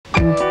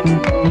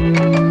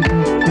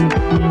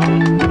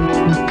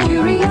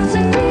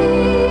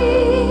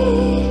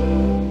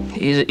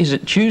Is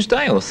it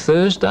Tuesday or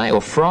Thursday or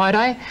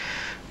Friday?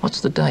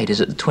 What's the date? Is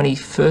it the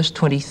 21st,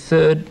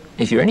 23rd?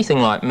 If you're anything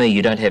like me,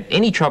 you don't have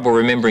any trouble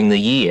remembering the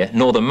year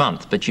nor the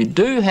month, but you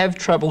do have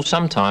trouble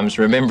sometimes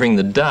remembering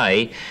the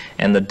day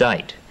and the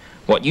date.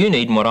 What you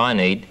need and what I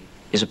need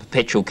is a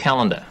perpetual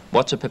calendar.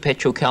 What's a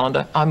perpetual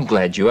calendar? I'm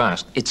glad you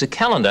asked. It's a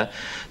calendar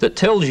that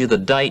tells you the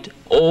date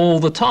all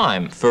the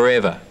time,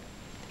 forever.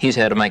 Here's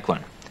how to make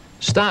one.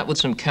 Start with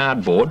some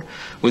cardboard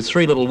with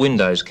 3 little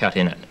windows cut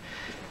in it.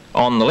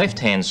 On the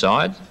left-hand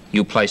side,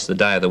 you'll place the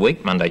day of the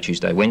week, Monday,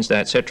 Tuesday, Wednesday,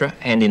 etc.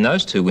 And in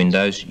those 2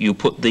 windows, you'll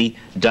put the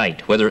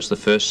date, whether it's the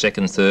 1st,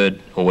 2nd, 3rd,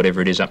 or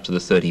whatever it is up to the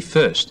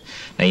 31st.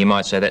 Now, you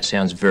might say that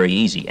sounds very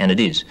easy, and it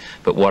is.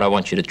 But what I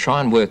want you to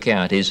try and work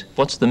out is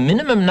what's the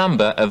minimum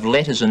number of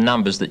letters and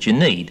numbers that you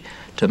need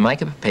to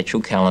make a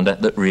perpetual calendar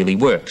that really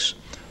works.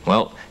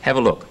 Well, have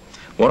a look.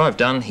 What I've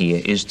done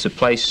here is to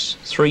place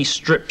 3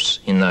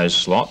 strips in those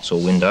slots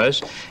or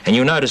windows, and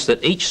you'll notice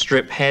that each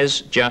strip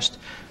has just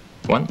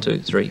 1, 2,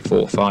 3,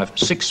 4, 5,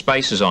 6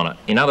 spaces on it.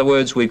 In other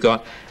words, we've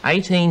got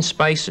 18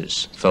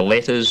 spaces for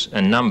letters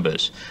and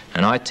numbers.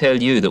 And I tell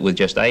you that with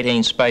just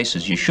 18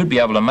 spaces, you should be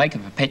able to make a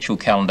perpetual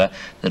calendar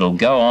that'll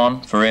go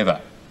on forever.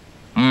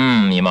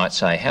 You might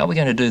say, how are we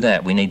going to do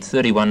that? We need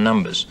 31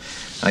 numbers.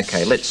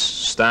 Okay, let's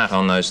start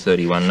on those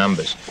 31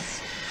 numbers.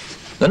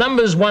 The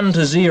numbers 1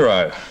 to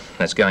 0,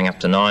 that's going up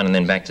to 9 and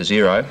then back to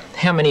 0.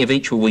 How many of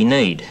each will we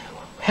need?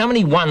 How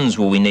many ones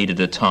will we need at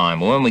a time?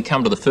 Well, when we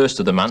come to the 1st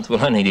of the month,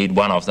 we'll only need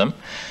 1 of them.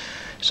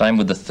 Same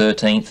with the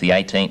 13th, the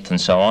 18th,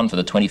 and so on for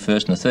the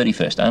 21st and the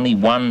 31st. Only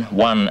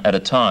one at a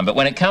time. But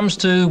when it comes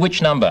to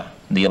which number?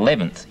 The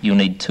 11th, you'll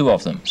need 2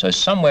 of them. So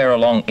somewhere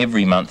along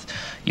every month,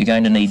 you're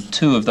going to need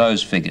 2 of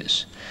those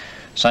figures.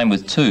 Same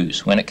with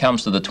 2s. When it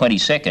comes to the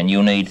 22nd,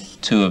 you'll need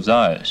 2 of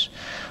those.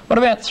 What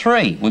about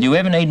 3? Will you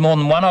ever need more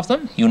than 1 of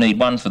them? You'll need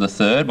 1 for the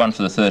 3rd, 1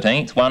 for the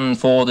 13th, 1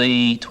 for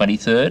the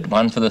 23rd,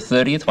 1 for the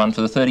 30th, 1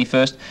 for the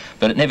 31st,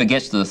 but it never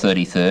gets to the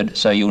 33rd,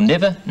 so you'll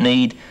never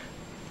need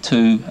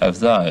 2 of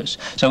those.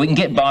 So we can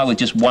get by with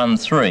just 1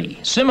 3.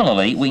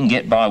 Similarly, we can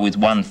get by with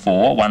 1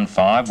 4, 1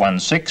 5, 1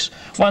 6,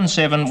 1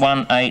 7,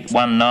 1 8,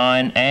 1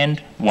 9, and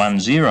 1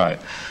 0.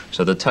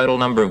 So the total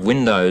number of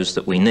windows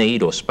that we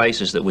need, or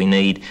spaces that we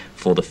need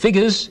for the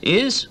figures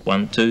is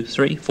 1, 2,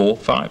 3, 4,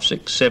 5,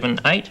 6, 7,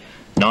 8,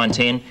 9,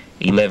 10,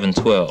 11,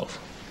 12.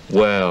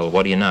 Well,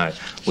 what do you know?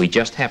 We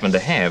just happen to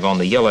have on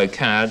the yellow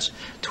cards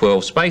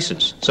 12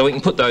 spaces. So we can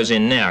put those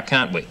in now,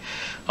 can't we?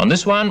 On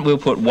this one, we'll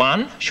put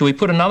 1. Should we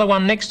put another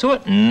one next to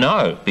it?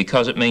 No,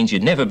 because it means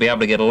you'd never be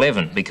able to get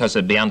 11 because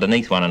they'd be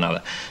underneath one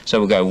another. So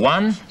we'll go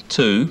 1,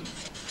 2,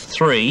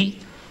 3,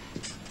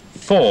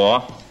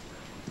 4,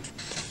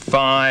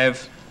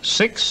 5,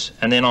 6,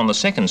 and then on the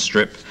second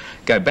strip,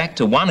 go back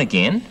to 1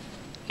 again.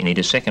 You need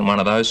a second one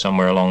of those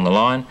somewhere along the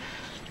line.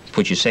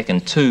 Put your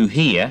second 2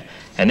 here,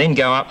 and then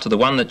go up to the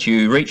one that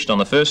you reached on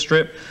the first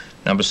strip,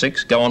 number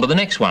 6, go on to the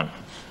next one.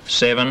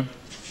 7,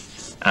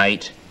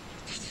 8,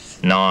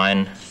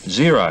 9,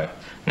 0.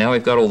 Now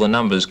we've got all the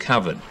numbers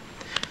covered.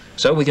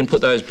 So we can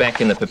put those back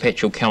in the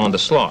perpetual calendar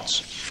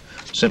slots,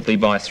 simply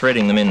by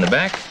threading them in the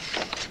back,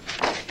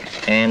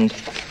 and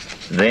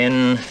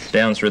then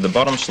down through the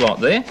bottom slot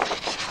there.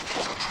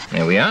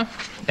 There we are,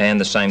 and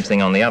the same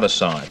thing on the other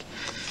side.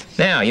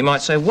 Now, you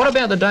might say, what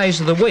about the days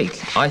of the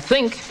week? I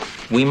think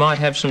we might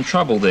have some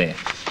trouble there,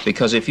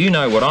 because if you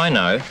know what I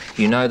know,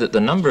 you know that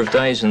the number of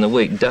days in the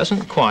week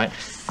doesn't quite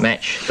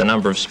match the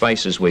number of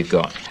spaces we've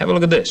got. Have a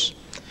look at this.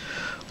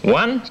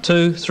 1,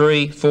 2,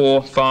 3,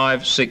 4,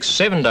 5, 6,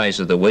 7 days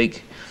of the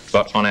week,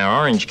 but on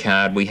our orange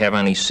card we have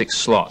only 6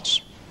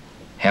 slots.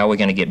 How are we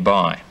going to get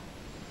by?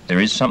 There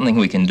is something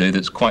we can do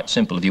that's quite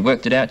simple. Have you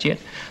worked it out yet?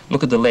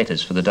 Look at the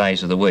letters for the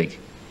days of the week.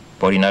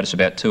 What do you notice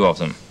about 2 of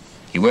them?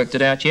 You worked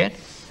it out yet?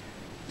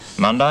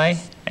 Monday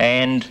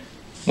and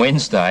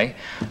Wednesday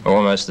are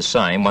almost the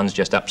same. One's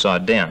just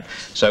upside down.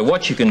 So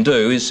what you can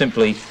do is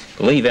simply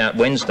leave out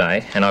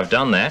Wednesday, and I've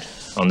done that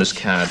on this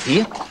card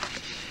here.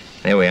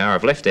 There we are,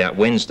 I've left out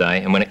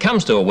Wednesday, and when it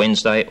comes to a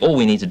Wednesday, all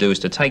we need to do is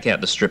to take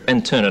out the strip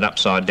and turn it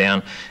upside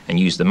down and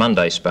use the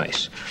Monday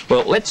space.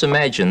 Well, let's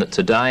imagine that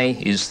today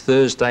is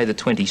Thursday the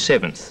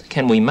 27th.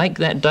 Can we make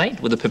that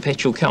date with a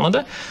perpetual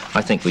calendar?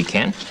 I think we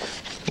can.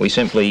 We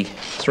simply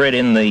thread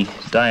in the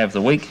day of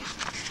the week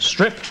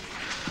strip,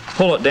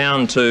 pull it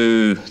down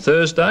to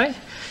Thursday,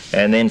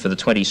 and then for the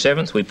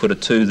 27th we put a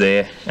 2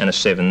 there and a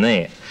 7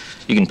 there.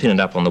 You can pin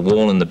it up on the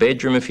wall in the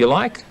bedroom if you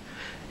like,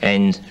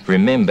 and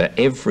remember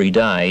every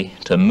day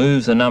to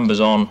move the numbers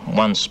on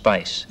 1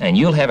 space, and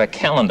you'll have a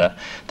calendar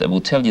that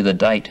will tell you the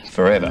date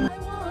forever.